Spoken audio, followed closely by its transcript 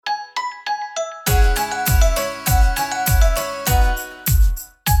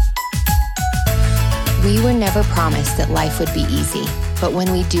were never promised that life would be easy, but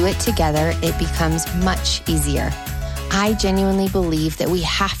when we do it together, it becomes much easier. I genuinely believe that we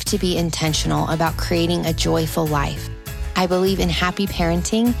have to be intentional about creating a joyful life. I believe in happy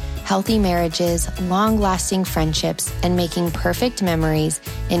parenting, healthy marriages, long-lasting friendships, and making perfect memories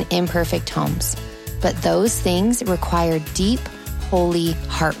in imperfect homes. But those things require deep, holy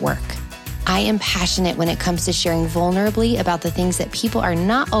heart work. I am passionate when it comes to sharing vulnerably about the things that people are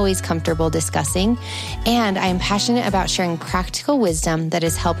not always comfortable discussing, and I am passionate about sharing practical wisdom that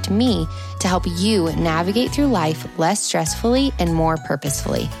has helped me to help you navigate through life less stressfully and more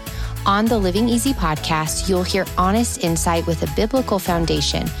purposefully. On the Living Easy podcast, you'll hear honest insight with a biblical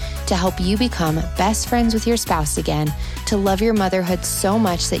foundation to help you become best friends with your spouse again, to love your motherhood so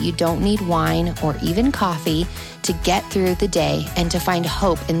much that you don't need wine or even coffee to get through the day, and to find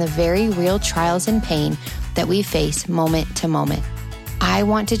hope in the very real trials and pain that we face moment to moment. I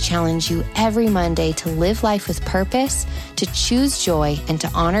want to challenge you every Monday to live life with purpose, to choose joy, and to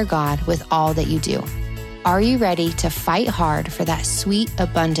honor God with all that you do. Are you ready to fight hard for that sweet,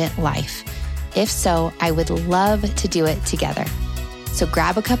 abundant life? If so, I would love to do it together. So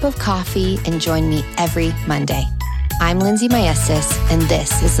grab a cup of coffee and join me every Monday. I'm Lindsay Maestas, and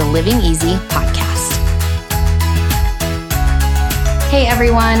this is the Living Easy podcast. Hey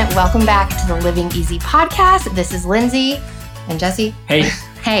everyone, welcome back to the Living Easy podcast. This is Lindsay and Jesse. Hey.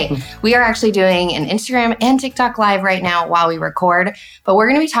 Hey, we are actually doing an Instagram and TikTok live right now while we record, but we're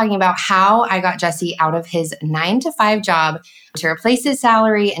going to be talking about how I got Jesse out of his 9-to-5 job to replace his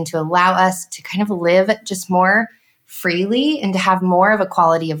salary and to allow us to kind of live just more freely and to have more of a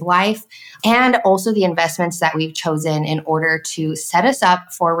quality of life, and also the investments that we've chosen in order to set us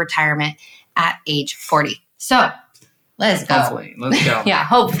up for retirement at age 40. So let's go. Hopefully. Let's go. Yeah,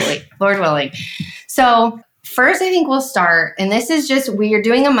 hopefully, Lord willing. So first, I think we'll start, and this is just, we are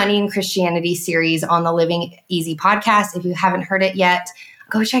doing a Money and Christianity series on the Living Easy podcast. If you haven't heard it yet,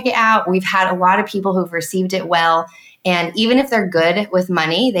 go check it out. We've had a lot of people who've received it well, and even if they're good with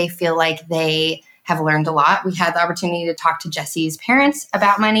money, they feel like they have learned a lot. We had the opportunity to talk to Jesse's parents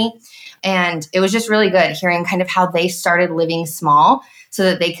about money, and it was just really good hearing kind of how they started living small so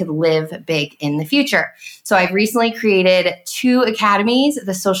that they could live big in the future. So I've recently created 2 academies,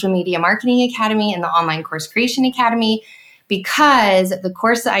 the Social Media Marketing Academy and the Online Course Creation Academy, because the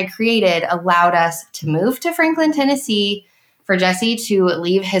course that I created allowed us to move to Franklin, Tennessee, for Jesse to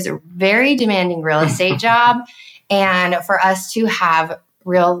leave his very demanding real estate job, and for us to have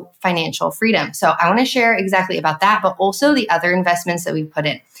real financial freedom. So I want to share exactly about that, but also the other investments that we've put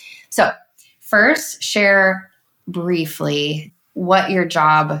in. So first, share briefly what your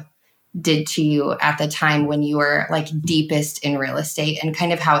job did to you at the time when you were like deepest in real estate, and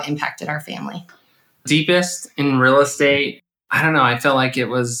kind of how it impacted our family. Deepest in real estate, I don't know. I felt like it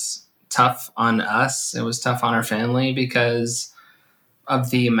was tough on us. It was tough on our family because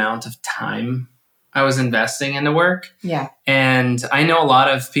of the amount of time I was investing into work. Yeah. And I know a lot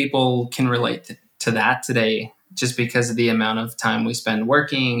of people can relate to that today, just because of the amount of time we spend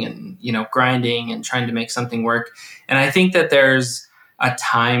working and, grinding and trying to make something work. And I think that there's a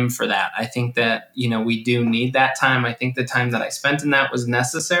time for that. I think that, we do need that time. I think the time that I spent in that was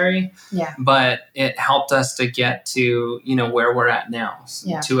necessary. Yeah. But it helped us to get to, where we're at now.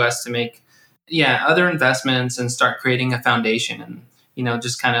 Yeah. To us to make, other investments and start creating a foundation. And,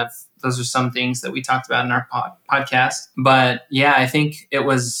 just kind of, those are some things that we talked about in our podcast. But I think it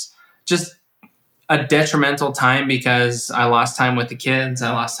was just a detrimental time because I lost time with the kids.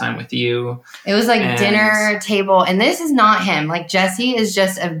 I lost time with you. It was like dinner table. And this is not him. Like, Jesse is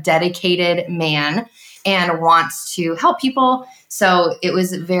just a dedicated man and wants to help people. So it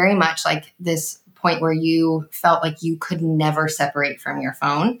was very much like this point where you felt like you could never separate from your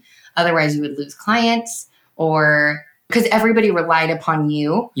phone. Otherwise, you would lose clients, or because everybody relied upon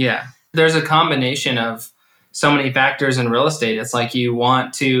you. Yeah. There's a combination of so many factors in real estate. It's like you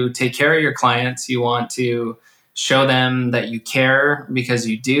want to take care of your clients. You want to show them that you care because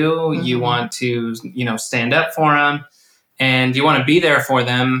you do. Mm-hmm. You want to, stand up for them, and you want to be there for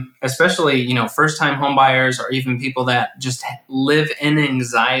them, especially, first-time home buyers, or even people that just live in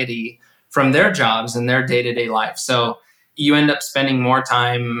anxiety from their jobs and their day-to-day life. So you end up spending more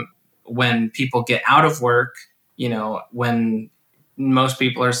time when people get out of work, when most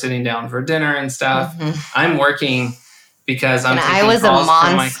people are sitting down for dinner and stuff. Mm-hmm. I'm working because I'm taking calls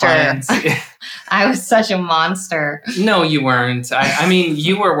from my clients. I was such a monster. No, you weren't. I mean,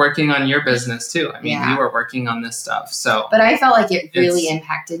 you were working on your business too. I mean, you were working on this stuff. But I felt like it really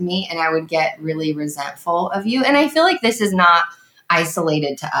impacted me, and I would get really resentful of you. And I feel like this is not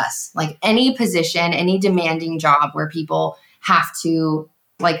isolated to us. Like, any position, any demanding job where people have to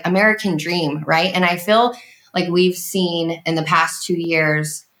like American dream, right? And I feel like we've seen in the past 2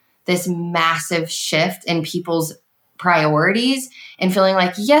 years this massive shift in people's priorities and feeling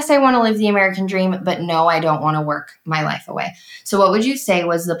like, yes, I want to live the American dream, but no, I don't want to work my life away. So what would you say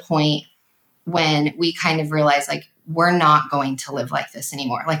was the point when we kind of realized like, we're not going to live like this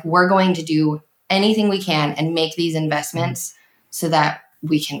anymore? Like, we're going to do anything we can and make these investments so that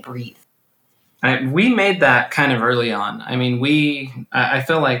we can breathe. We made that kind of early on. I mean, I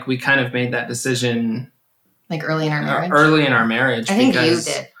feel like we kind of made that decision like early in our marriage. I think you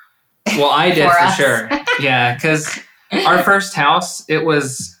did. Well, I did for sure. Yeah, because our first house, it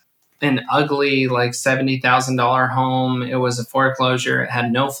was an ugly, like $70,000 home. It was a foreclosure. It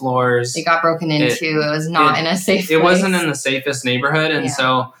had no floors. It got broken into. It was not in a safe place. It wasn't in the safest neighborhood. And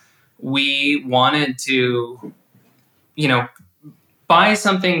so we wanted to, buy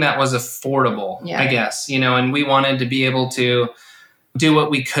something that was affordable, I guess, and we wanted to be able to do what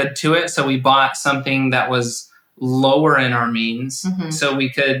we could to it. So we bought something that was lower in our means so we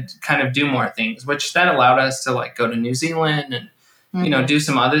could kind of do more things, which that allowed us to like go to New Zealand and, do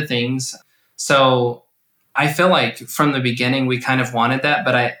some other things. So I feel like from the beginning, we kind of wanted that,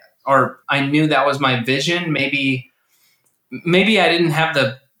 but I knew that was my vision. Maybe I didn't have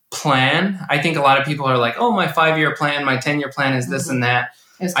the plan. I think a lot of people are like, oh, my 5-year plan, my 10-year plan is this and that.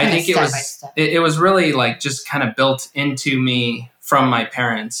 I think it was really like just kind of built into me from my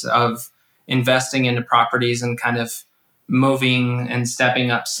parents of investing into properties and kind of moving and stepping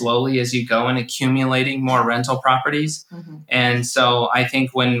up slowly as you go and accumulating more rental properties. And so I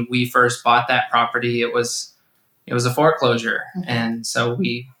think when we first bought that property, it was a foreclosure. And so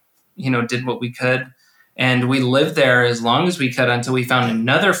we, did what we could. And we lived there as long as we could until we found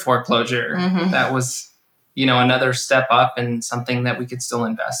another foreclosure that was, another step up and something that we could still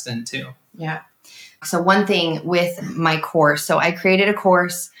invest in too. Yeah. So one thing with my course, so I created a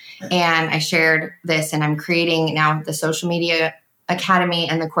course and I shared this, and I'm creating now the Social Media Academy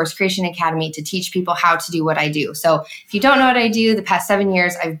and the Course Creation Academy to teach people how to do what I do. So if you don't know what I do, the past 7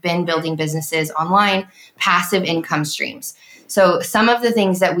 years, I've been building businesses online, passive income streams. So some of the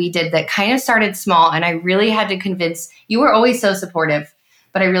things that we did that kind of started small, and I really had to convince, you were always so supportive,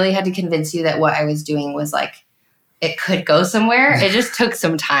 but I really had to convince you that what I was doing was like, it could go somewhere. It just took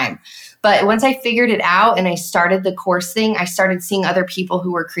some time. But once I figured it out and I started the course thing, I started seeing other people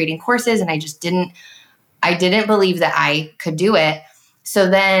who were creating courses, and I didn't believe that I could do it. So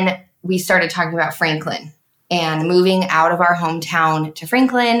then we started talking about Franklin and moving out of our hometown to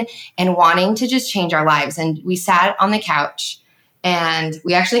Franklin and wanting to just change our lives. And we sat on the couch, and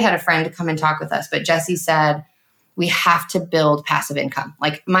we actually had a friend come and talk with us, but Jesse said, we have to build passive income.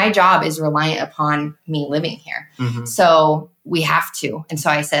 Like, my job is reliant upon me living here. So we have to. And so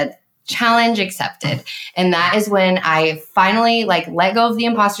I said, challenge accepted. And that is when I finally let go of the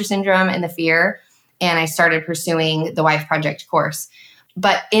imposter syndrome and the fear. And I started pursuing the Wife Project course.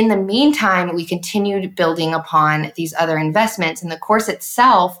 But in the meantime, we continued building upon these other investments. And the course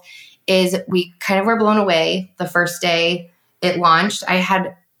itself we kind of were blown away the first day it launched. I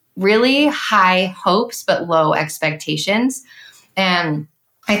had really high hopes, but low expectations. And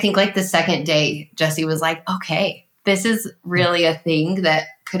I think the second day, Jesse was like, okay, this is really a thing that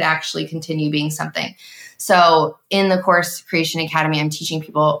could actually continue being something. So in the Course Creation Academy, I'm teaching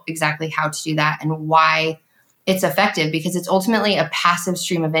people exactly how to do that and why it's effective, because it's ultimately a passive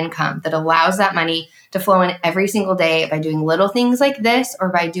stream of income that allows that money to flow in every single day by doing little things like this, or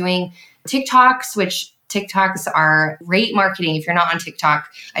by doing TikToks, which TikToks are great marketing. If you're not on TikTok,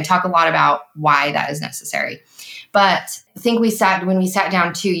 I talk a lot about why that is necessary. But I think when we sat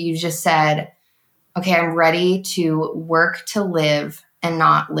down too, you just said, okay, I'm ready to work to live and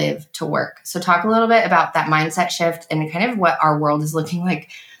not live to work. So talk a little bit about that mindset shift and kind of what our world is looking like,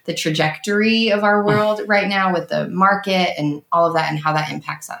 the trajectory of our world right now with the market and all of that, and how that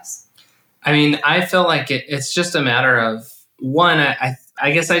impacts us. I mean, I feel like it's just a matter of, one,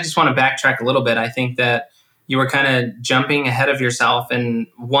 I guess I just want to backtrack a little bit. I think that you were kind of jumping ahead of yourself. And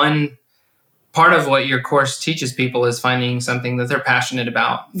one part of what your course teaches people is finding something that they're passionate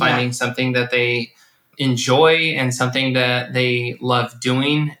about, finding something that they enjoy and something that they love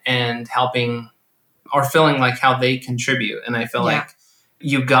doing and helping, or feeling like how they contribute. And I feel like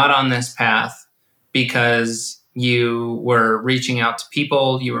you got on this path because you were reaching out to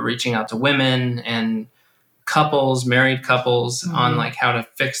people, you were reaching out to women and couples, married couples, on how to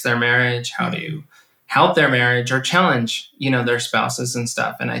fix their marriage, how to help their marriage or challenge, their spouses and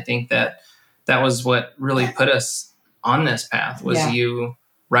stuff. And I think that was what really put us on this path, was you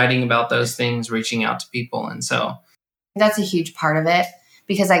writing about those things, reaching out to people. And so that's a huge part of it,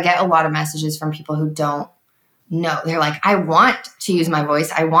 because I get a lot of messages from people who don't know. They're like, I want to use my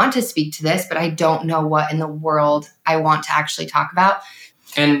voice. I want to speak to this, but I don't know what in the world I want to actually talk about.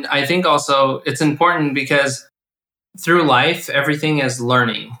 And I think also it's important because through life, everything is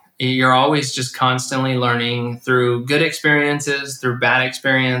learning. You're always just constantly learning through good experiences, through bad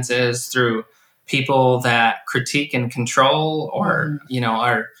experiences, through people that critique and control or,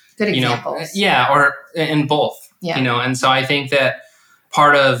 are good examples. Or in both, And so I think that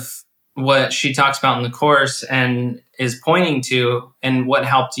part of what she talks about in the course and is pointing to, and what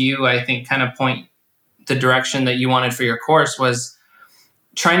helped you, I think, kind of point the direction that you wanted for your course, was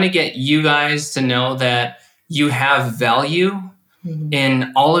trying to get you guys to know that you have value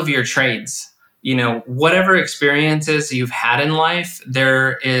in all of your trades. Whatever experiences you've had in life,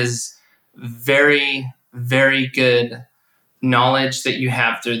 there is very, very good knowledge that you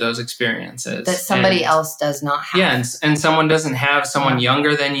have through those experiences that somebody else does not have. Yeah, and someone doesn't have, someone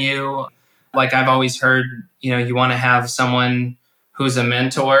younger than you. Like I've always heard, you want to have someone who's a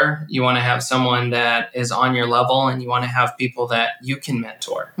mentor. You want to have someone that is on your level, and you want to have people that you can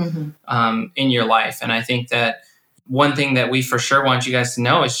mentor in your life. And I think that one thing that we for sure want you guys to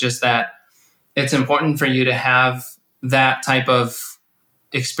know is just that it's important for you to have that type of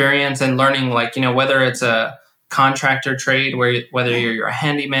experience and learning, like, whether it's a contractor trade, whether you're a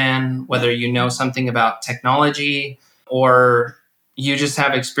handyman, whether you know something about technology, or you just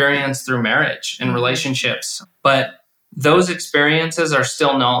have experience through marriage and relationships. But those experiences are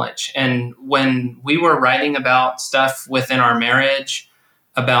still knowledge. And when we were writing about stuff within our marriage,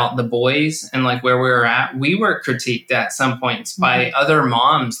 about the boys and like where we were at, we were critiqued at some points by other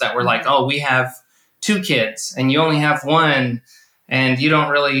moms that were like, oh, we have 2 kids and you only have 1 and you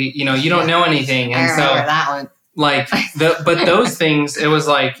don't really, you don't know anything. And I remember that one. Like, but those things, it was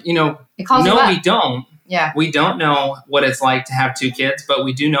like, no, we don't. Yeah. We don't know what it's like to have 2 kids, but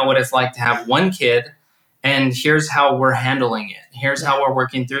we do know what it's like to have 1 kid. And here's how we're handling it. Here's how we're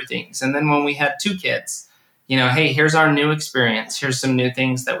working through things. And then when we had 2 kids, hey, here's our new experience. Here's some new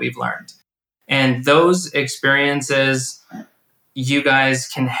things that we've learned. And those experiences, you guys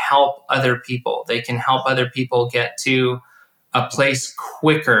can help other people. They can help other people get to a place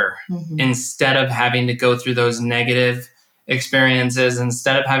quicker instead of having to go through those negative experiences,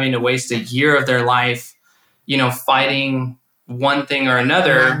 instead of having to waste a year of their life, fighting one thing or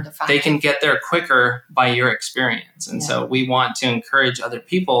another. They can get there quicker by your experience. And so we want to encourage other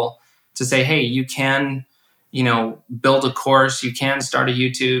people to say, hey, you can, build a course, you can start a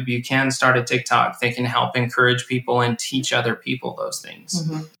YouTube, you can start a TikTok. They can help encourage people and teach other people those things.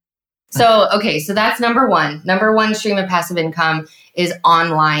 So that's number one. Number one stream of passive income is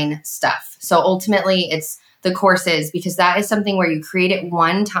online stuff. So ultimately it's the courses, because that is something where you create it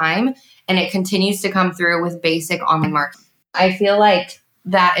one time and it continues to come through with basic online marketing. I feel like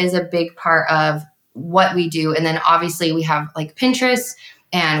that is a big part of what we do. And then obviously we have like Pinterest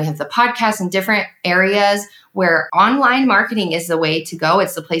and we have the podcast and different areas where online marketing is the way to go.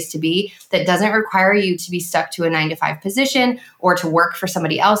 It's the place to be, that doesn't require you to be stuck to a 9-to-5 position or to work for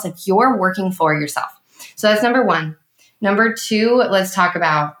somebody else. Like, you're working for yourself. So that's number one. Number two, let's talk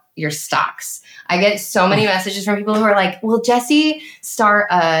about your stocks. I get so many messages from people who are like, will Jesse start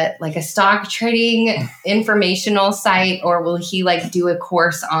a stock trading informational site, or will he do a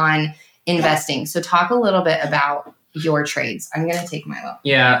course on investing? So talk a little bit about your trades. I'm going to take Milo.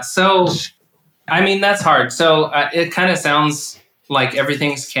 Yeah. So, that's hard. So it kind of sounds like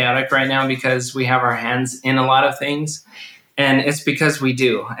everything's chaotic right now because we have our hands in a lot of things, and it's because we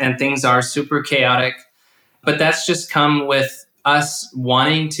do, and things are super chaotic, but that's just come with us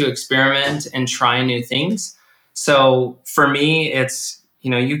wanting to experiment and try new things. So for me, it's,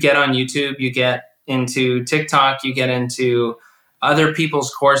 you get on YouTube, you get into TikTok, you get into other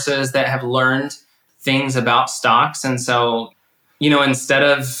people's courses that have learned things about stocks. And so, instead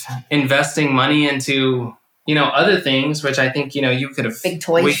of investing money into, other things, which I think, you could have, big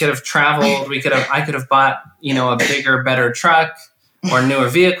toys. We could have traveled, I could have bought, a bigger, better truck or newer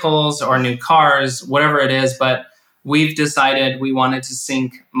vehicles or new cars, whatever it is. But we've decided we wanted to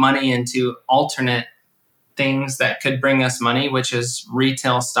sink money into alternate things that could bring us money, which is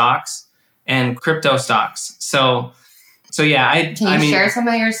retail stocks and crypto stocks. So yeah, Can you share some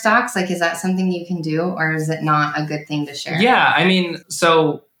of your stocks? Is that something you can do, or is it not a good thing to share? Yeah,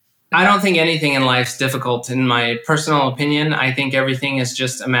 so I don't think anything in life's difficult, in my personal opinion. I think everything is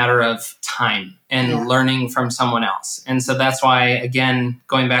just a matter of time and learning from someone else. And so that's why, again,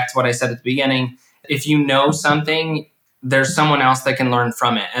 going back to what I said at the beginning, if you know something, there's someone else that can learn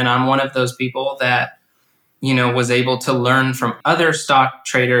from it. And I'm one of those people that, was able to learn from other stock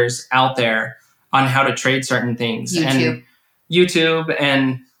traders out there on how to trade certain things. YouTube.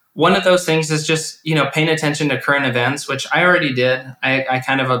 And one of those things is just, paying attention to current events, which I already did. I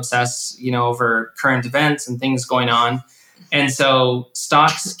kind of obsess, over current events and things going on. And so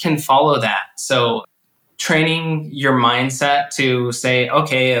stocks can follow that. So training your mindset to say,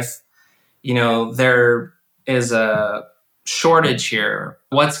 okay, if, there is a shortage here,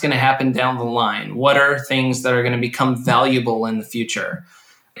 what's going to happen down the line? What are things that are going to become valuable in the future?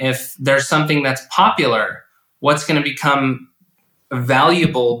 If there's something that's popular, what's going to become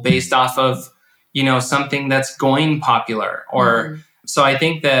valuable based off of, something that's going popular? Or so I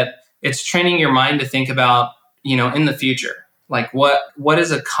think that it's training your mind to think about, in the future, like what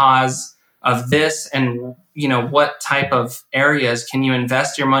is a cause of this, and, what type of areas can you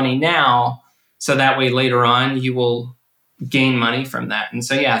invest your money now, so that way later on you will gain money from that. And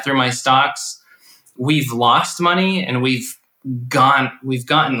so, through my stocks, we've lost money and we've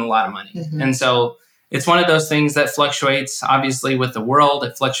gotten a lot of money. And so it's one of those things that fluctuates, obviously, with the world.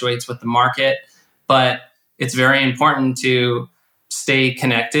 It fluctuates with the market, but it's very important to stay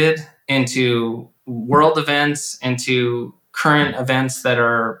connected into world events, into current events that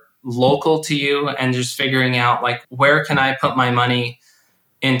are local to you, and just figuring out, like, where can I put my money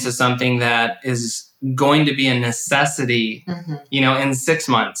into something that is going to be a necessity, in 6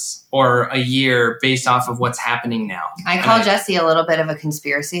 months or a year, based off of what's happening now. I call Jesse a little bit of a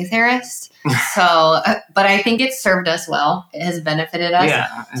conspiracy theorist. So, but I think it's served us well. It has benefited us.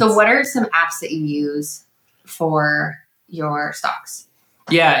 Yeah, so what are some apps that you use for your stocks?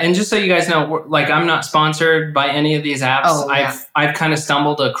 Yeah. And just so you guys know, like, I'm not sponsored by any of these apps. I've kind of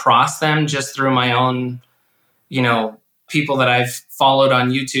stumbled across them just through my own, people that I've followed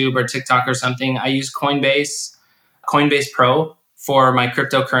on YouTube or TikTok or something. I use Coinbase Pro for my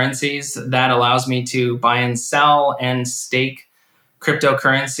cryptocurrencies. That allows me to buy and sell and stake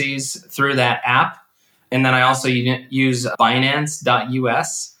cryptocurrencies through that app. And then I also use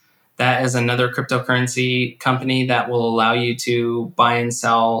Binance.us. That is another cryptocurrency company that will allow you to buy and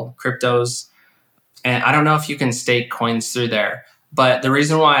sell cryptos. And I don't know if you can stake coins through there, but the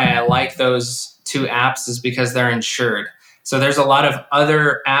reason why I like those two apps is because they're insured. So there's a lot of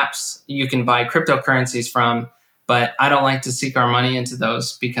other apps you can buy cryptocurrencies from, but I don't like to seek our money into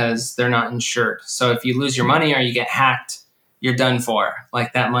those because they're not insured. So if you lose your money or you get hacked, you're done for.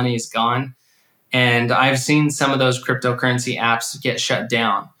 Like, that money is gone. And I've seen some of those cryptocurrency apps get shut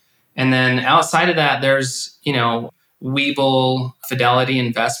down. And then outside of that, there's, Webull, Fidelity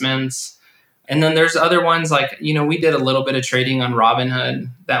Investments. And then there's other ones like, we did a little bit of trading on Robinhood.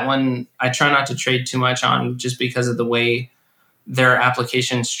 That one, I try not to trade too much on, just because of the way their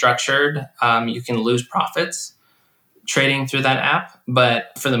application is structured. You can lose profits trading through that app.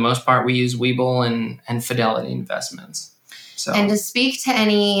 But for the most part, we use Webull and Fidelity Investments. So. And to speak to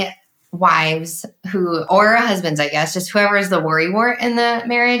any wives or husbands, I guess, just whoever is the worrywart in the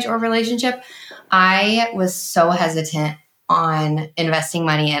marriage or relationship, I was so hesitant on investing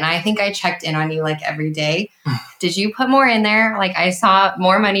money. And I think I checked in on you like every day. Did you put more in there? Like, I saw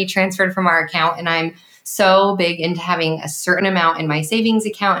more money transferred from our account, and I'm so big into having a certain amount in my savings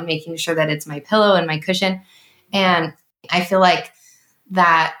account and making sure that it's my pillow and my cushion. And I feel like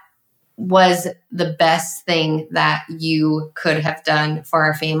that was the best thing that you could have done for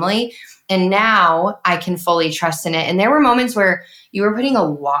our family. And now I can fully trust in it. And there were moments where you were putting a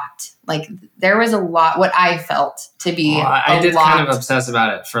lot, like, there was a lot, what I felt to be I did kind of obsess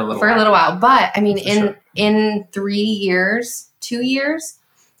about it for a little while. But I mean, in 3 years, 2 years,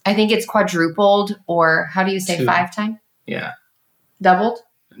 I think it's quadrupled, or how do you say 5 times? Yeah. Doubled?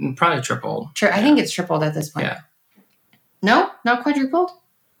 Probably tripled. I think it's tripled at this point. Yeah. No? Not quadrupled?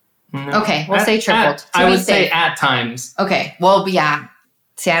 No. Okay, we'll say tripled. I would say at times. Okay, well, yeah.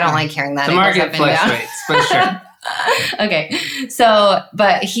 See, I don't like hearing that. The market fluctuates, but sure. Okay, so,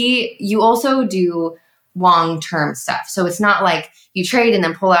 but you also do long-term stuff. So it's not like you trade and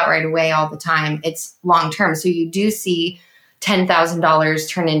then pull out right away all the time. It's long-term. So you do see $10,000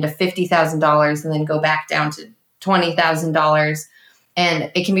 turn into $50,000 and then go back down to $20,000.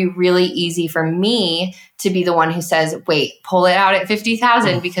 And it can be really easy for me to be the one who says, wait, pull it out at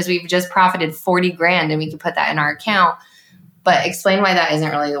 50,000 because we've just profited 40 grand and we can put that in our account. But explain why that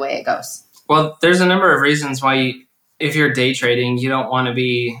isn't really the way it goes. Well, there's a number of reasons why if you're day trading, you don't want to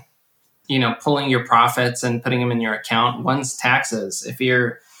be, pulling your profits and putting them in your account. One's taxes. If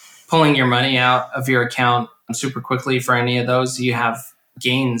you're pulling your money out of your account super quickly for any of those, you have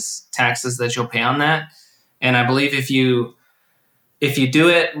gains taxes that you'll pay on that. And I believe if you do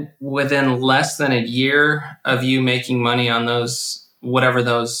it within less than a year of you making money on those, whatever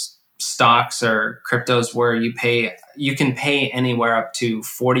those stocks or cryptos where you can pay anywhere up to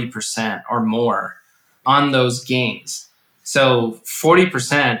 40% or more on those gains. So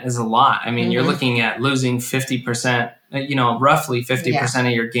 40% is a lot. I mean, you're looking at losing 50%, roughly 50%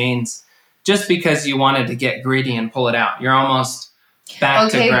 of your gains just because you wanted to get greedy and pull it out. You're almost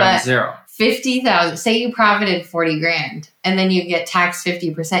back to ground zero. 50,000, say you profited 40 grand and then you get taxed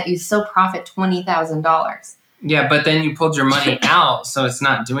 50%, you still profit $20,000. Yeah, but then you pulled your money out, so it's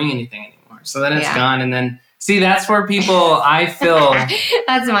not doing anything anymore. So then it's gone. And then, see, that's where people, I feel,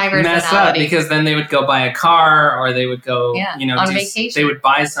 that's my personality. Mess up, because then they would go buy a car, or they would go, on vacation. They would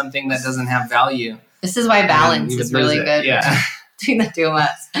buy something that doesn't have value. This is why balance is really good. Yeah. Doing the two of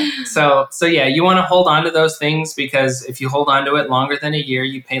us. So yeah, you want to hold on to those things, because if you hold on to it longer than a year,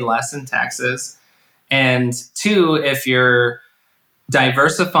 you pay less in taxes. And 2, if you're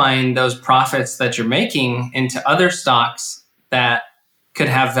diversifying those profits that you're making into other stocks that could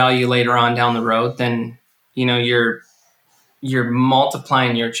have value later on down the road, then you're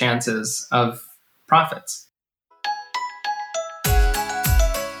multiplying your chances of profits.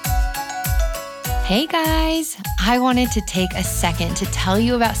 Hey guys, I wanted to take a second to tell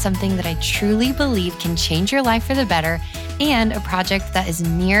you about something that I truly believe can change your life for the better, and a project that is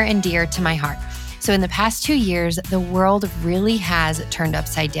near and dear to my heart. So in the past 2 years, the world really has turned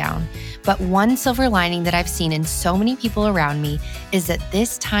upside down. But one silver lining that I've seen in so many people around me is that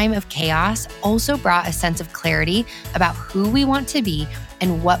this time of chaos also brought a sense of clarity about who we want to be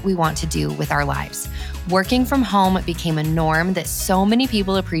and what we want to do with our lives. Working from home became a norm that so many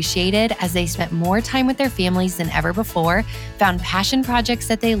people appreciated as they spent more time with their families than ever before, found passion projects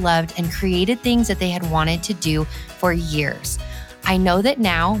that they loved, and created things that they had wanted to do for years. I know that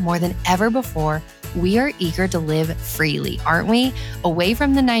now, more than ever before, we are eager to live freely, aren't we? Away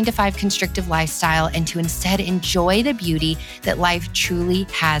from the 9-to-5 constrictive lifestyle, and to instead enjoy the beauty that life truly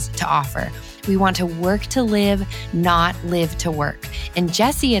has to offer. We want to work to live, not live to work. And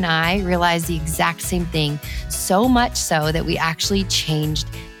Jesse and I realized the exact same thing, so much so that we actually changed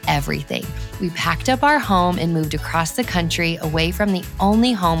everything. We packed up our home and moved across the country, away from the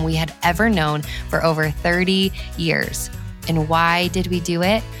only home we had ever known for over 30 years. And why did we do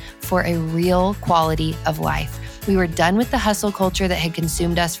it? For a real quality of life. We were done with the hustle culture that had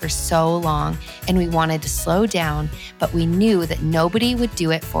consumed us for so long, and we wanted to slow down, but we knew that nobody would do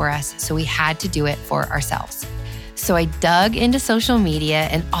it for us, so we had to do it for ourselves. So I dug into social media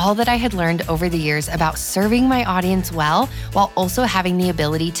and all that I had learned over the years about serving my audience well, while also having the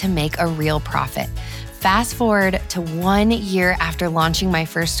ability to make a real profit. Fast forward to 1 year after launching my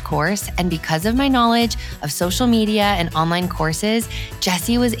first course, and because of my knowledge of social media and online courses,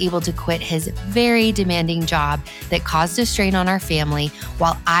 Jesse was able to quit his very demanding job that caused a strain on our family,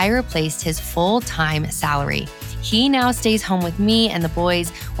 while I replaced his full-time salary. He now stays home with me and the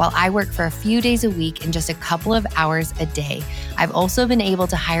boys while I work for a few days a week and just a couple of hours a day. I've also been able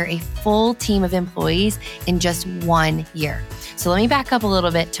to hire a full team of employees in just 1 year. So let me back up a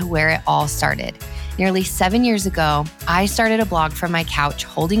little bit to where it all started. Nearly 7 years ago, I started a blog from my couch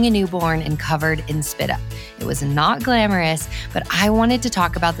holding a newborn and covered in spit up. It was not glamorous, but I wanted to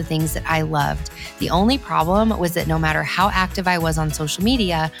talk about the things that I loved. The only problem was that no matter how active I was on social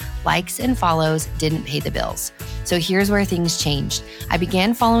media, likes and follows didn't pay the bills. So here's where things changed. I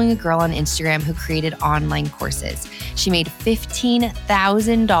began following a girl on Instagram who created online courses. She made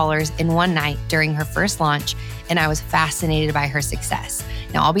 $15,000 in one night during her first launch, and I was fascinated by her success.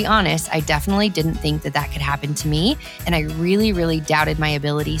 Now, I'll be honest, I definitely didn't think that that could happen to me, and I really doubted my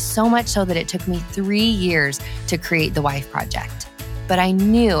ability, so much so that it took me 3 years to create the Wife Project. But I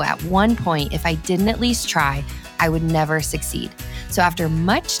knew at one point, if I didn't at least try, I would never succeed. So after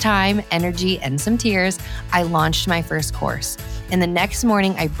much time, energy, and some tears, I launched my first course. And the next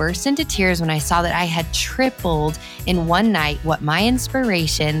morning, I burst into tears when I saw that I had tripled in one night what my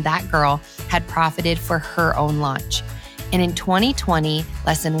inspiration, that girl, had profited for her own launch. And in 2020,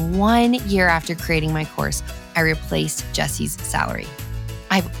 less than 1 year after creating my course, I replaced Jesse's salary.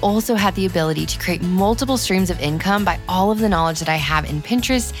 I've also had the ability to create multiple streams of income by all of the knowledge that I have in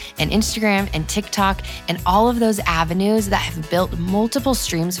Pinterest and Instagram and TikTok, and all of those avenues that have built multiple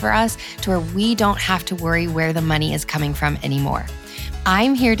streams for us to where we don't have to worry where the money is coming from anymore.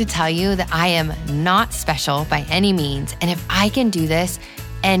 I'm here to tell you that I am not special by any means, and if I can do this,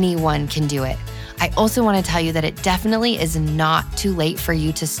 anyone can do it. I also want to tell you that it definitely is not too late for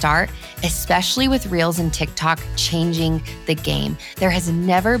you to start, especially with Reels and TikTok changing the game. There has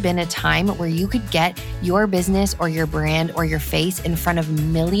never been a time where you could get your business or your brand or your face in front of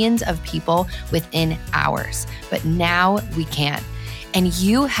millions of people within hours. But now we can. And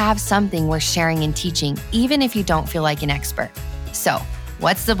you have something worth sharing and teaching, even if you don't feel like an expert. So,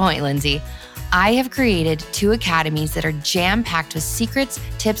 what's the point, Lindsay? I have created 2 academies that are jam-packed with secrets,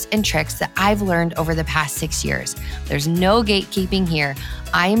 tips, and tricks that I've learned over the past 6 years. There's no gatekeeping here.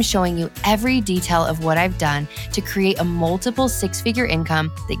 I am showing you every detail of what I've done to create a multiple 6-figure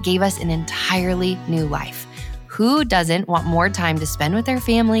income that gave us an entirely new life. Who doesn't want more time to spend with their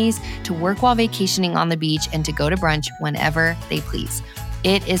families, to work while vacationing on the beach, and to go to brunch whenever they please?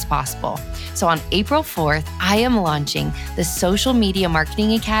 It is possible. So on April 4th, I am launching the Social Media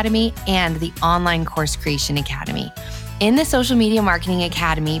Marketing Academy and the Online Course Creation Academy. In the Social Media Marketing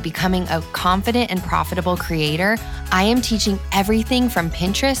Academy, Becoming a Confident and Profitable Creator, I am teaching everything from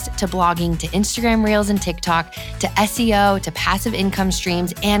Pinterest to blogging to Instagram Reels and TikTok to SEO to passive income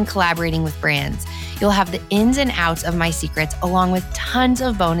streams and collaborating with brands. You'll have the ins and outs of my secrets along with tons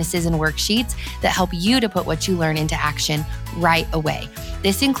of bonuses and worksheets that help you to put what you learn into action right away.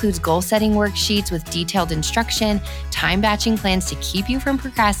 This includes goal-setting worksheets with detailed instruction, time-batching plans to keep you from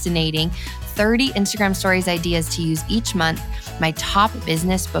procrastinating, 30 Instagram stories ideas to use each month, my top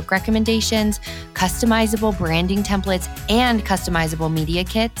business book recommendations, customizable branding templates, and customizable media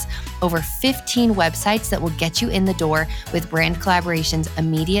kits, over 15 websites that will get you in the door with brand collaborations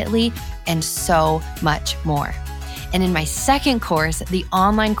immediately, and so much more. And in my second course, the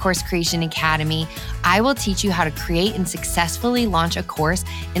Online Course Creation Academy, I will teach you how to create and successfully launch a course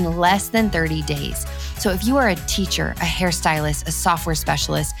in less than 30 days. So if you are a teacher, a hairstylist, a software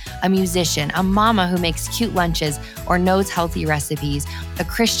specialist, a musician, a mama who makes cute lunches or knows healthy recipes, a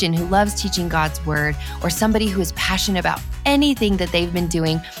Christian who loves teaching God's word, or somebody who is passionate about anything that they've been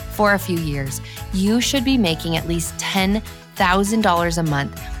doing for a few years, you should be making at least $10,000 a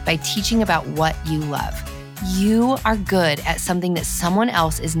month by teaching about what you love. You are good at something that someone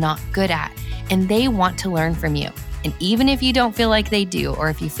else is not good at, and they want to learn from you. And even if you don't feel like they do,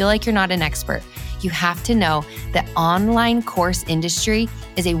 or if you feel like you're not an expert, you have to know that online course industry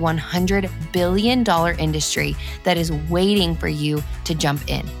is a $100 billion industry that is waiting for you to jump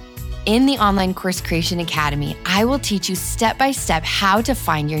in. In the Online Course Creation Academy, I will teach you step-by-step how to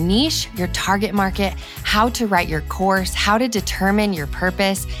find your niche, your target market, how to write your course, how to determine your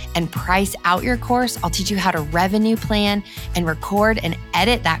purpose and price out your course. I'll teach you how to revenue plan and record and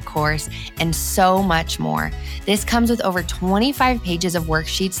edit that course, and so much more. This comes with over 25 pages of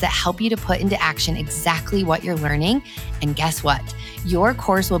worksheets that help you to put into action exactly what you're learning. And guess what? Your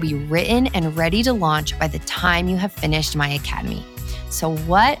course will be written and ready to launch by the time you have finished my academy. So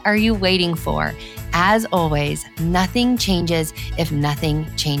what are you waiting for? As always, nothing changes if nothing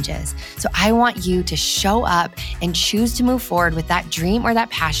changes. So I want you to show up and choose to move forward with that dream or that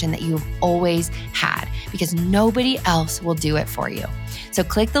passion that you've always had, because nobody else will do it for you. So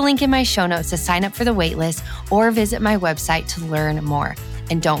click the link in my show notes to sign up for the waitlist or visit my website to learn more.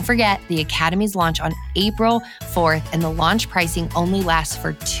 And don't forget, the Academy's launch on April 4th, and the launch pricing only lasts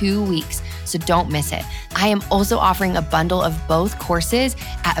for 2 weeks, so don't miss it. I am also offering a bundle of both courses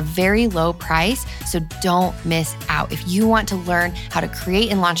at a very low price, so don't miss out. If you want to learn how to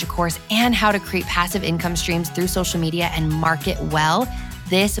create and launch a course and how to create passive income streams through social media and market well,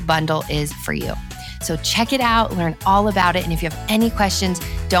 this bundle is for you. So check it out, learn all about it, and if you have any questions,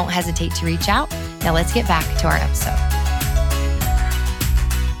 don't hesitate to reach out. Now let's get back to our episode.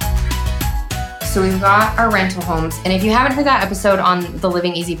 So we've got our rental homes. And if you haven't heard that episode on the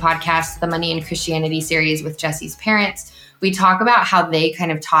Living Easy podcast, the Money and Christianity series with Jesse's parents, we talk about how they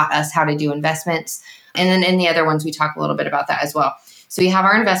kind of taught us how to do investments. And then in the other ones, we talk a little bit about that as well. So we have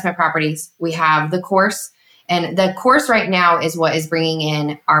our investment properties, we have the course, and the course right now is what is bringing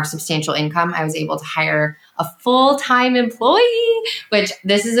in our substantial income. I was able to hire a full-time employee, which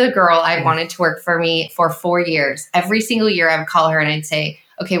this is a girl I wanted to work for me for 4 years. Every single year I would call her and I'd say,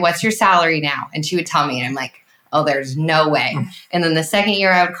 okay, what's your salary now? And she would tell me, and I'm like, oh, there's no way. And then the second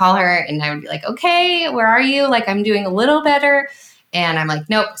year I would call her and I would be like, okay, where are you? Like, I'm doing a little better. And I'm like,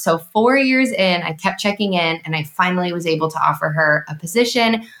 nope. So 4 years in, I kept checking in, and I finally was able to offer her a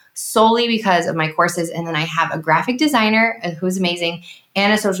position solely because of my courses. And then I have a graphic designer who's amazing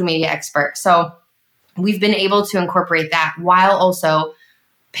and a social media expert. So we've been able to incorporate that while also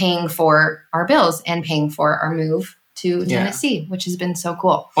paying for our bills and paying for our move to Tennessee, which has been so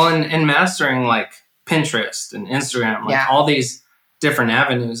cool. Well, and mastering like Pinterest and Instagram, like all these different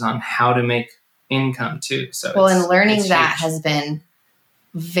avenues on how to make income too. So and learning that has been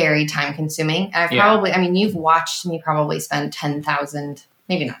very time consuming. And you've watched me probably spend 10,000,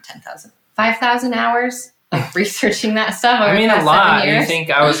 maybe not 10,000, 5,000 hours like researching that stuff. I mean, a lot. You think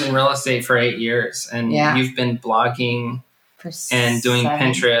I was in real estate for 8 years, and you've been blogging and doing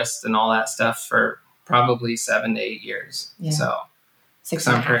Pinterest and all that stuff for probably 7 to 8 years. Yeah.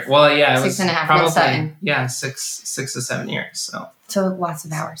 6.5. Well, yeah, it was 6.5 probably, with Sutton. yeah, 6 to 7 years. So lots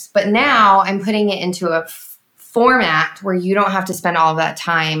of hours. But now I'm putting it into a format where you don't have to spend all of that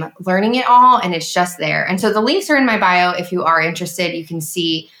time learning it all, and it's just there. And so the links are in my bio. If you are interested, you can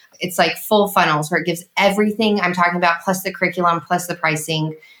see it's like full funnels where it gives everything I'm talking about, plus the curriculum, plus the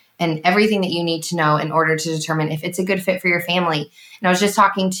pricing, and everything that you need to know in order to determine if it's a good fit for your family. And I was just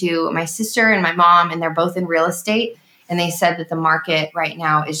talking to my sister and my mom, and they're both in real estate. And they said that the market right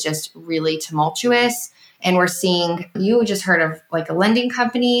now is just really tumultuous. And we're seeing, you just heard of like a lending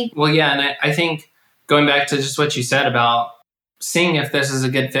company. Well, yeah. And I think going back to just what you said about seeing if this is a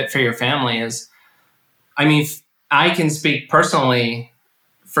good fit for your family is, I mean, I can speak personally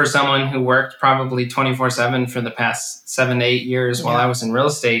for someone who worked probably 24/7 for the past 7 to 8 years while I was in real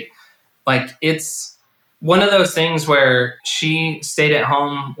estate. Like, it's one of those things where she stayed at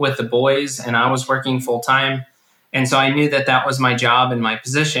home with the boys and I was working full time. And so I knew that that was my job and my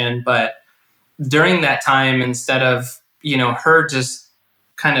position. But during that time, instead of, her just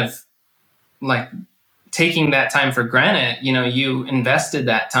kind of like taking that time for granted, you invested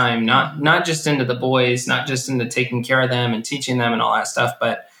that time, not just into the boys, not just into taking care of them and teaching them and all that stuff,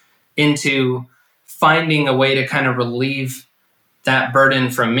 but into finding a way to kind of relieve that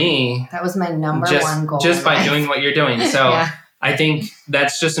burden from me. That was my number one goal. Just by doing what you're doing. So yeah. I think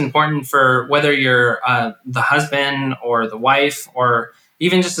that's just important for whether you're the husband or the wife, or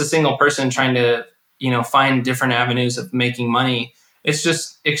even just a single person trying to, find different avenues of making money. It's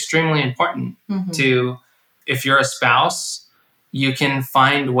just extremely important to, if you're a spouse, you can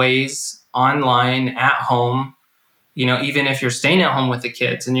find ways online at home, even if you're staying at home with the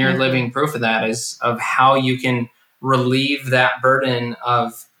kids, and you're living proof of that, is of how you can relieve that burden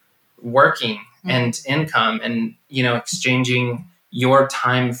of working and income and, exchanging your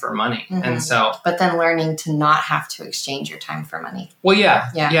time for money. And so, but then learning to not have to exchange your time for money. Well, yeah.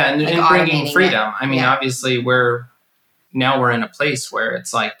 And, like, and bringing freedom. It. I mean, obviously we're in a place where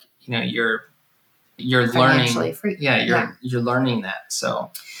it's like, you're learning. Free. You're learning that.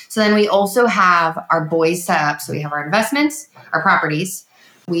 So then we also have our boys set up. So we have our investments, our properties,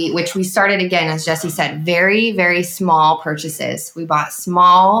 which we started, again, as Jesse said, very, very small purchases. We bought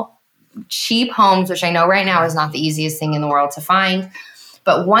small, cheap homes, which I know right now is not the easiest thing in the world to find.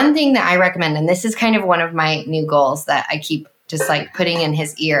 But one thing that I recommend, and this is kind of one of my new goals that I keep just like putting in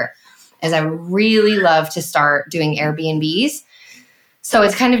his ear, is I really love to start doing Airbnbs. So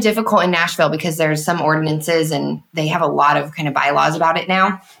it's kind of difficult in Nashville because there's some ordinances and they have a lot of kind of bylaws about it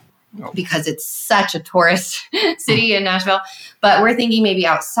now because it's such a tourist city in Nashville. But we're thinking maybe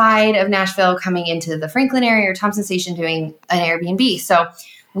outside of Nashville, coming into the Franklin area or Thompson Station, doing an Airbnb. So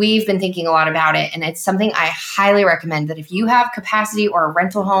we've been thinking a lot about it, and it's something I highly recommend, that if you have capacity or a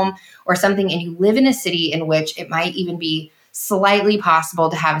rental home or something and you live in a city in which it might even be slightly possible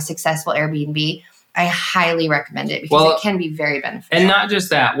to have a successful Airbnb, I highly recommend it because it can be very beneficial. And not just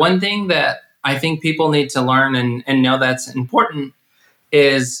that, one thing that I think people need to learn and know that's important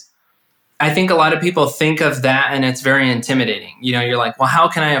is, I think a lot of people think of that and it's very intimidating. You're like, well, how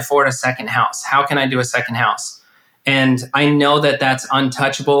can I afford a second house? How can I do a second house? And I know that that's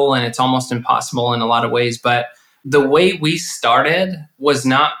untouchable and it's almost impossible in a lot of ways. But the way we started was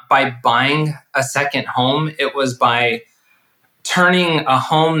not by buying a second home. It was by turning a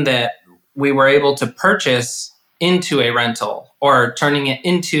home that we were able to purchase into a rental, or turning it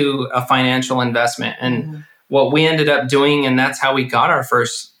into a financial investment. And what we ended up doing, and that's how we got our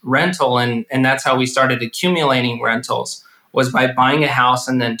first rental, and that's how we started accumulating rentals, was by buying a house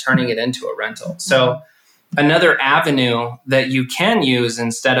and then turning it into a rental. So another avenue that you can use,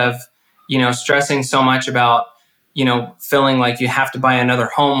 instead of, stressing so much about, feeling like you have to buy another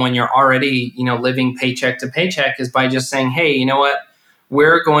home when you're already, living paycheck to paycheck, is by just saying, hey, you know what?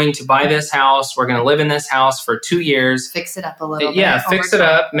 We're going to buy this house. We're going to live in this house for 2 years. Fix it up a little bit. Yeah, fix it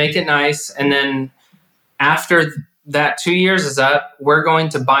up, make it nice. And then after that 2 years is up, we're going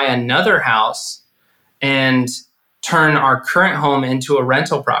to buy another house and turn our current home into a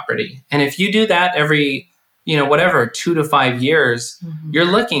rental property. And if you do that every 2 to 5 years, you're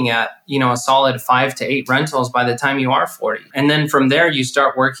looking at, a solid 5 to 8 rentals by the time you are 40. And then from there, you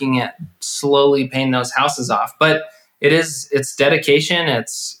start working at slowly paying those houses off. But it's dedication.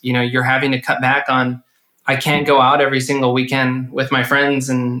 It's, you're having to cut back on, I can't go out every single weekend with my friends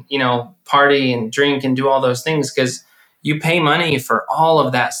and, party and drink and do all those things, because you pay money for all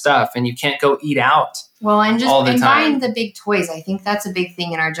of that stuff and you can't go eat out. Well, and buying the big toys. I think that's a big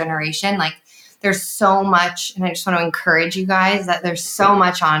thing in our generation. Like, there's so much, and I just want to encourage you guys that there's so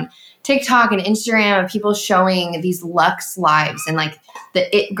much on TikTok and Instagram of people showing these luxe lives, and like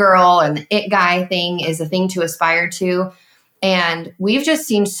the it girl and the it guy thing is a thing to aspire to. And we've just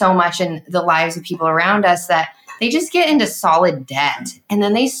seen so much in the lives of people around us that they just get into solid debt and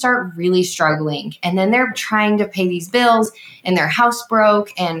then they start really struggling. And then they're trying to pay these bills and their house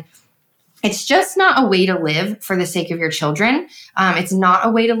broke. And it's just not a way to live for the sake of your children. It's not a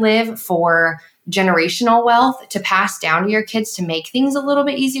way to live for generational wealth to pass down to your kids to make things a little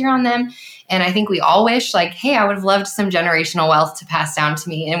bit easier on them. And I think we all wish like, hey, I would have loved some generational wealth to pass down to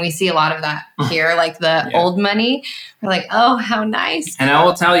me. And we see a lot of that here, like the old money. We're like, oh, how nice. And I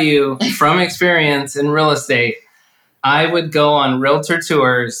will tell you from experience in real estate, I would go on realtor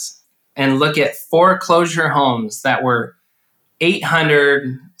tours and look at foreclosure homes that were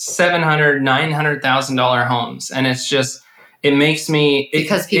 $800,000, $700,000, $900,000 homes. And it's just, it makes me,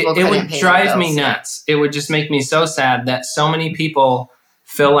 because people it would pay drive me nuts. It would just make me so sad that so many people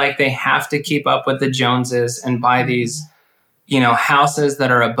feel like they have to keep up with the Joneses and buy these, houses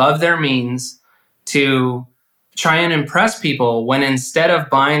that are above their means to try and impress people, when instead of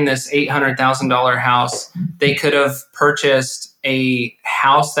buying this $800,000 house, they could have purchased a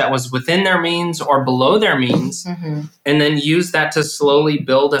house that was within their means or below their means, and then use that to slowly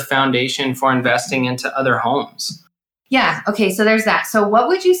build a foundation for investing into other homes. Yeah. Okay. So there's that. So what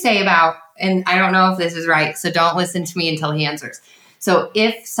would you say about, and I don't know if this is right, so don't listen to me until he answers. So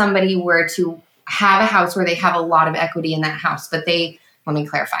if somebody were to have a house where they have a lot of equity in that house, but let me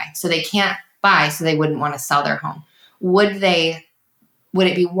clarify. So they can't buy, so they wouldn't want to sell their home. Would it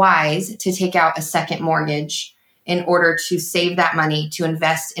be wise to take out a second mortgage in order to save that money to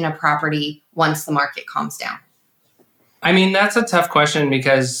invest in a property once the market calms down? I mean, that's a tough question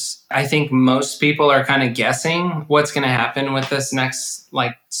because I think most people are kind of guessing what's going to happen with this next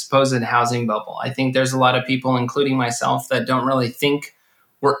supposed housing bubble. I think there's a lot of people, including myself, that don't really think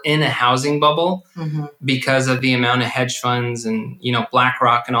we're in a housing bubble because of the amount of hedge funds and,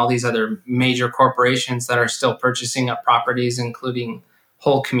 BlackRock and all these other major corporations that are still purchasing up properties, including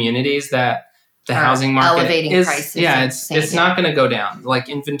whole communities that the housing market elevating is, prices. yeah, it's not going to go down. Like,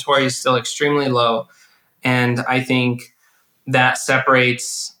 inventory is still extremely low. And I think that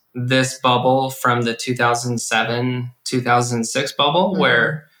separates this bubble from the 2007, 2006 bubble,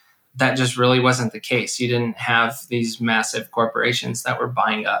 where that just really wasn't the case. You didn't have these massive corporations that were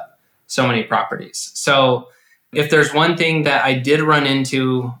buying up so many properties. So if there's one thing that I did run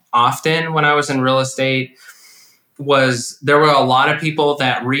into often when I was in real estate, was there were a lot of people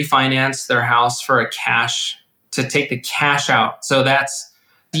that refinanced their house for to take the cash out. So that's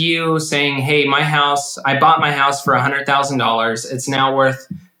you saying, hey, I bought my house for $100,000. It's now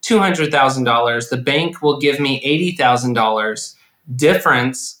worth $200,000. The bank will give me $80,000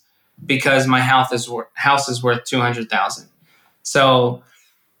 difference because my house is worth $200,000. So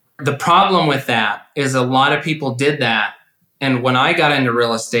the problem with that is a lot of people did that. And when I got into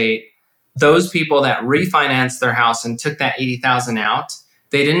real estate, those people that refinanced their house and took that $80,000 out,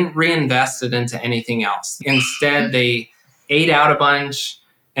 they didn't reinvest it into anything else. Instead, they ate out a bunch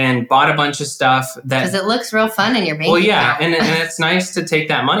and bought a bunch of stuff because it looks real fun in your bank account. and it's nice to take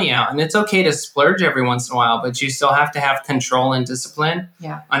that money out, and it's okay to splurge every once in a while, but you still have to have control and discipline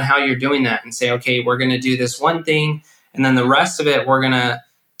on how you're doing that, and say, okay, we're going to do this one thing, and then the rest of it, we're going to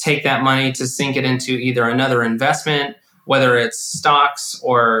take that money to sink it into either another investment, whether it's stocks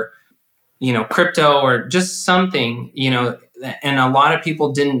or, crypto or just something, and a lot of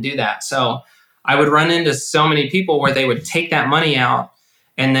people didn't do that. So I would run into so many people where they would take that money out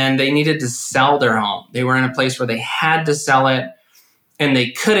and then they needed to sell their home. They were in a place where they had to sell it and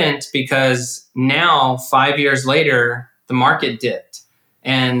they couldn't because now, 5 years later, the market dipped.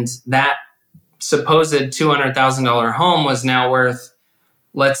 And that supposed $200,000 home was now worth,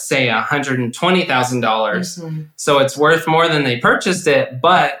 let's say, $120,000. So it's worth more than they purchased it,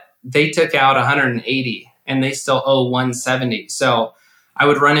 but they took out $180 and they still owe $170. So I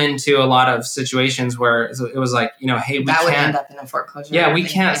would run into a lot of situations where it was like, hey, we that can't. would end up in a foreclosure. Yeah, we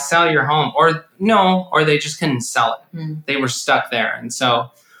can't sell your home, or they just couldn't sell it. They were stuck there, and so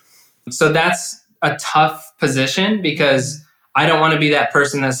that's a tough position because I don't want to be that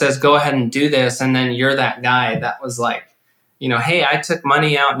person that says, "Go ahead and do this," and then you're that guy that was like, hey, I took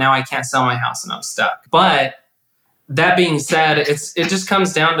money out, now I can't sell my house, and I'm stuck. But that being said, it just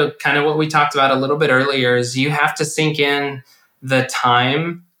comes down to kind of what we talked about a little bit earlier: is you have to sink in the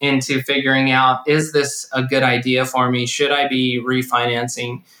time into figuring out, is this a good idea for me? Should I be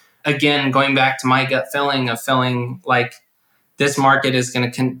refinancing? Again, going back to my gut feeling like this market is going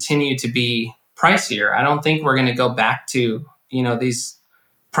to continue to be pricier. I don't think we're going to go back to, these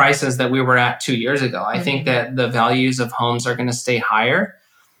prices that we were at 2 years ago. I think that the values of homes are going to stay higher.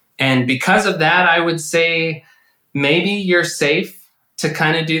 And because of that, I would say maybe you're safe to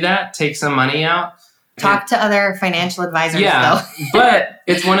kind of do that, take some money out Talk to other financial advisors, yeah, though. But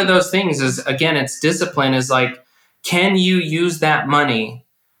it's one of those things is, again, it's discipline is like, can you use that money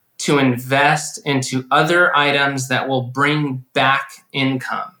to invest into other items that will bring back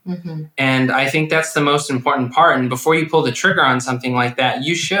income? Mm-hmm. And I think that's the most important part. And before you pull the trigger on something like that,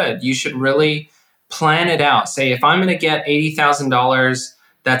 you should really plan it out. Say, if I'm going to get $80,000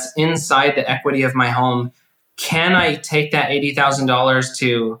 that's inside the equity of my home, can I take that $80,000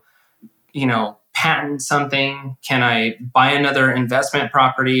 to, patent something? Can I buy another investment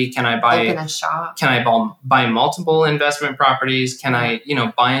property? Can I open a shop? Can I buy multiple investment properties? Can I,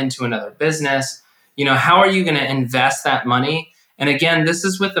 buy into another business? How are you going to invest that money? And again, this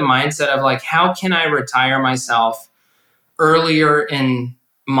is with the mindset of like, how can I retire myself earlier in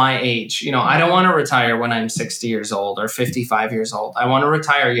my age? I don't want to retire when I'm 60 years old or 55 years old. I want to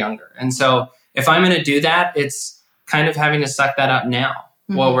retire younger. And so if I'm going to do that, it's kind of having to suck that up now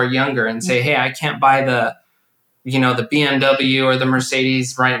while we're younger and say, hey, I can't buy the BMW or the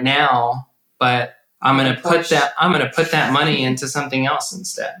Mercedes right now, but I'm going to put that money into something else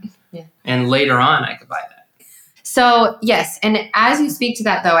instead. Yeah. And later on I could buy that. So yes. And as you speak to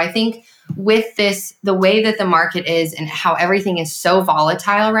that though, I think with this, the way that the market is and how everything is so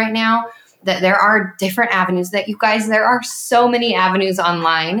volatile right now, that there are different avenues that you guys, there are so many avenues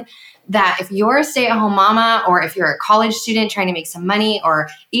online that if you're a stay-at-home mama or if you're a college student trying to make some money or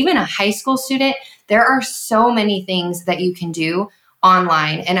even a high school student, there are so many things that you can do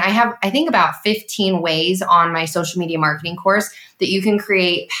online. And I think about 15 ways on my social media marketing course that you can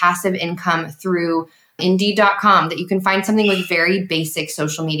create passive income through Indeed.com, that you can find something with very basic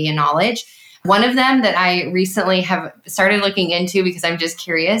social media knowledge. One of them that I recently have started looking into because I'm just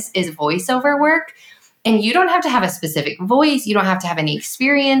curious is voiceover work. And you don't have to have a specific voice. You don't have to have any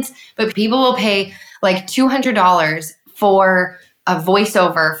experience, but people will pay like $200 for a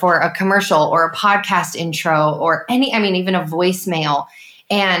voiceover for a commercial or a podcast intro or even a voicemail.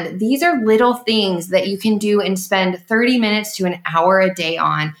 And these are little things that you can do and spend 30 minutes to an hour a day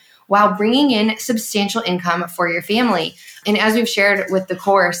on while bringing in substantial income for your family. And as we've shared with the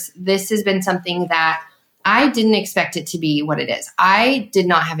course, this has been something that I didn't expect it to be what it is. I did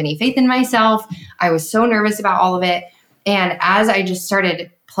not have any faith in myself. I was so nervous about all of it. And as I just started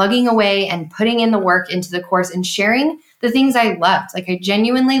plugging away and putting in the work into the course and sharing the things I loved, like I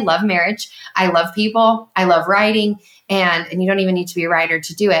genuinely love marriage. I love people. I love writing. And you don't even need to be a writer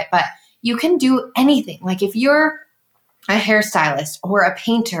to do it, but you can do anything. Like if you're a hairstylist or a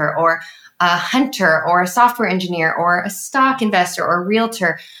painter or a hunter or a software engineer or a stock investor or a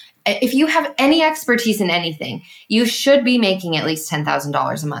realtor, if you have any expertise in anything, you should be making at least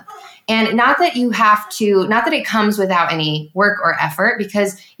 $10,000 a month. And not that it comes without any work or effort,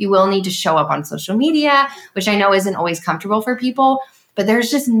 because you will need to show up on social media, which I know isn't always comfortable for people, but there's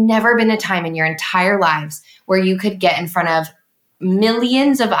just never been a time in your entire lives where you could get in front of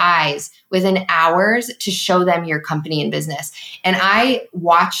millions of eyes within hours to show them your company and business. And I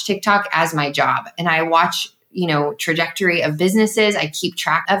watch TikTok as my job, and I watch trajectory of businesses. I keep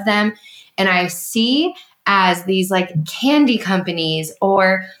track of them. And I see as these like candy companies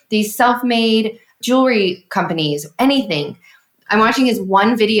or these self-made jewelry companies, anything. I'm watching as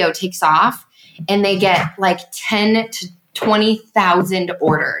one video takes off and they get like 10 to 20,000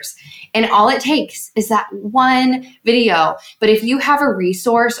 orders. And all it takes is that one video. But if you have a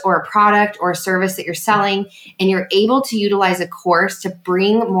resource or a product or a service that you're selling and you're able to utilize a course to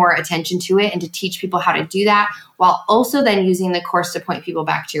bring more attention to it and to teach people how to do that, while also then using the course to point people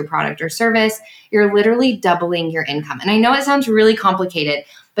back to your product or service, you're literally doubling your income. And I know it sounds really complicated,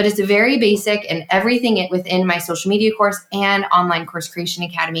 but it's very basic, and everything within my social media course and online course creation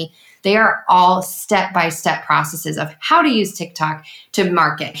academy, they are all step-by-step processes of how to use TikTok to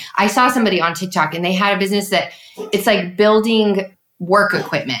market. I saw somebody on TikTok and they had a business that it's like building work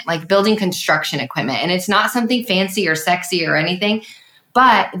equipment, like building construction equipment. And it's not something fancy or sexy or anything,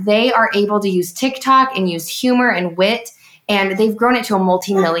 but they are able to use TikTok and use humor and wit. And they've grown it to a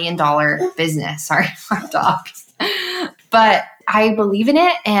multi-million-dollar business. Sorry, my dogs. But I believe in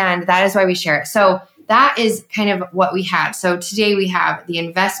it, and that is why we share it. So that is kind of what we had. So today we have the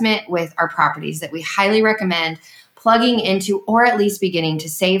investment with our properties that we highly recommend plugging into, or at least beginning to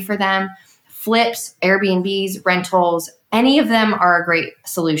save for them. Flips, Airbnbs, rentals, any of them are a great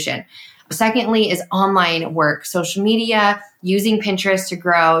solution. Secondly is online work, social media, using Pinterest to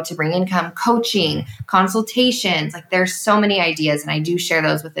grow, to bring income, coaching, consultations. Like there's so many ideas, and I do share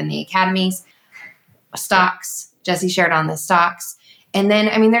those within the academies. Stocks, Jesse shared on the stocks. And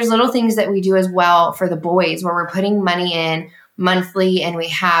then, there's little things that we do as well for the boys where we're putting money in monthly and we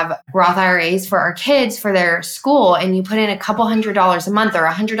have Roth IRAs for our kids for their school, and you put in a couple $100 a month or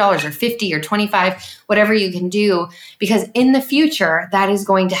 $100 or 50 or 25, whatever you can do, because in the future, that is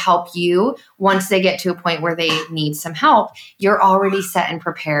going to help you once they get to a point where they need some help. You're already set and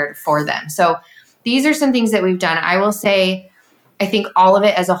prepared for them. So these are some things that we've done. I will say, I think all of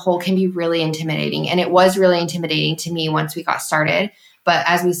it as a whole can be really intimidating. And it was really intimidating to me once we got started. But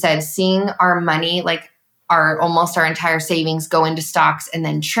as we said, seeing our money, like almost our entire savings go into stocks and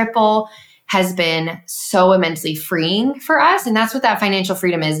then triple has been so immensely freeing for us. And that's what that financial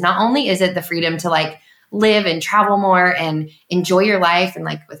freedom is. Not only is it the freedom to like live and travel more and enjoy your life, and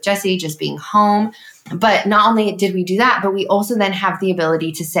like with Jesse, just being home. But not only did we do that, but we also then have the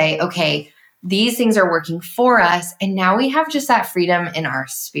ability to say, okay, these things are working for us. And now we have just that freedom in our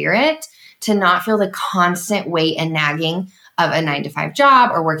spirit to not feel the constant weight and nagging of a 9-to-5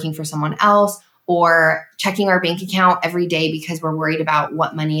 job or working for someone else or checking our bank account every day because we're worried about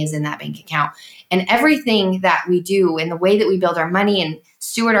what money is in that bank account. And everything that we do and the way that we build our money and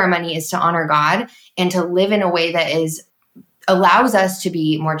steward our money is to honor God and to live in a way that allows us to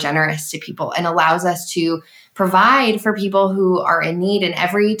be more generous to people and allows us to provide for people who are in need. And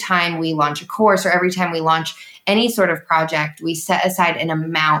every time we launch a course or every time we launch any sort of project, we set aside an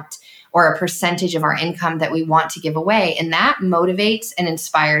amount or a percentage of our income that we want to give away. And that motivates and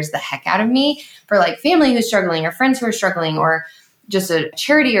inspires the heck out of me for like family who's struggling or friends who are struggling or just a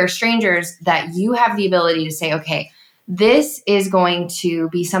charity or strangers, that you have the ability to say, okay, this is going to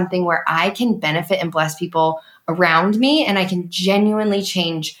be something where I can benefit and bless people around me, and I can genuinely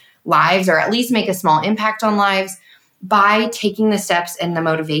change lives or at least make a small impact on lives by taking the steps and the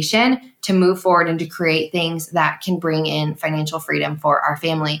motivation to move forward and to create things that can bring in financial freedom for our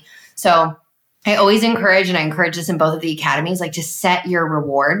family. So I always encourage, and I encourage this in both of the academies, like to set your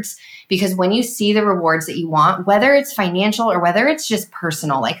rewards, because when you see the rewards that you want, whether it's financial or whether it's just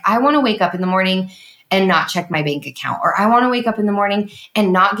personal, like I want to wake up in the morning and not check my bank account, or I want to wake up in the morning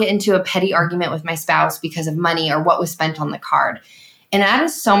and not get into a petty argument with my spouse because of money or what was spent on the card. And that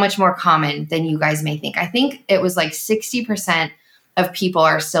is so much more common than you guys may think. I think it was like 60% of people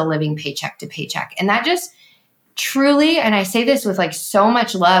are still living paycheck to paycheck. And that just truly, and I say this with like so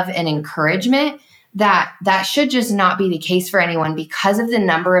much love and encouragement, that should just not be the case for anyone because of the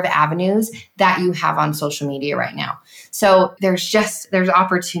number of avenues that you have on social media right now. So there's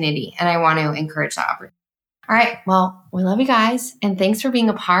opportunity, and I want to encourage that opportunity. All right. Well, we love you guys, and thanks for being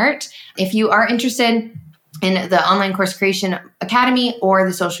a part. If you are interested in the Online Course Creation Academy or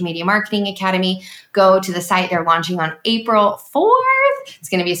the Social Media Marketing Academy, go to the site. They're launching on April 4th. It's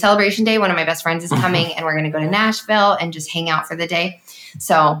going to be a celebration day. One of my best friends is coming, and we're going to go to Nashville and just hang out for the day.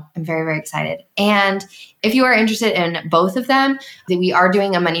 So I'm very, very excited. And if you are interested in both of them, we are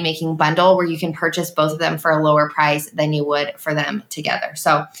doing a money-making bundle where you can purchase both of them for a lower price than you would for them together.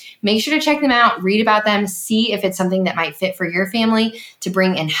 So make sure to check them out, read about them, see if it's something that might fit for your family to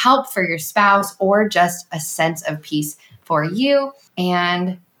bring in help for your spouse or just a sense of peace for you.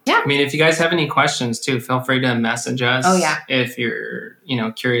 And yeah. I mean, if you guys have any questions too, feel free to message us. Oh, yeah. If you're,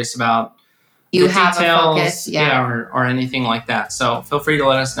 curious about you the have details, a focus, yeah. or anything like that. So feel free to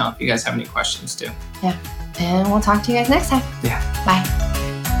let us know if you guys have any questions too. Yeah. And we'll talk to you guys next time. Yeah. Bye.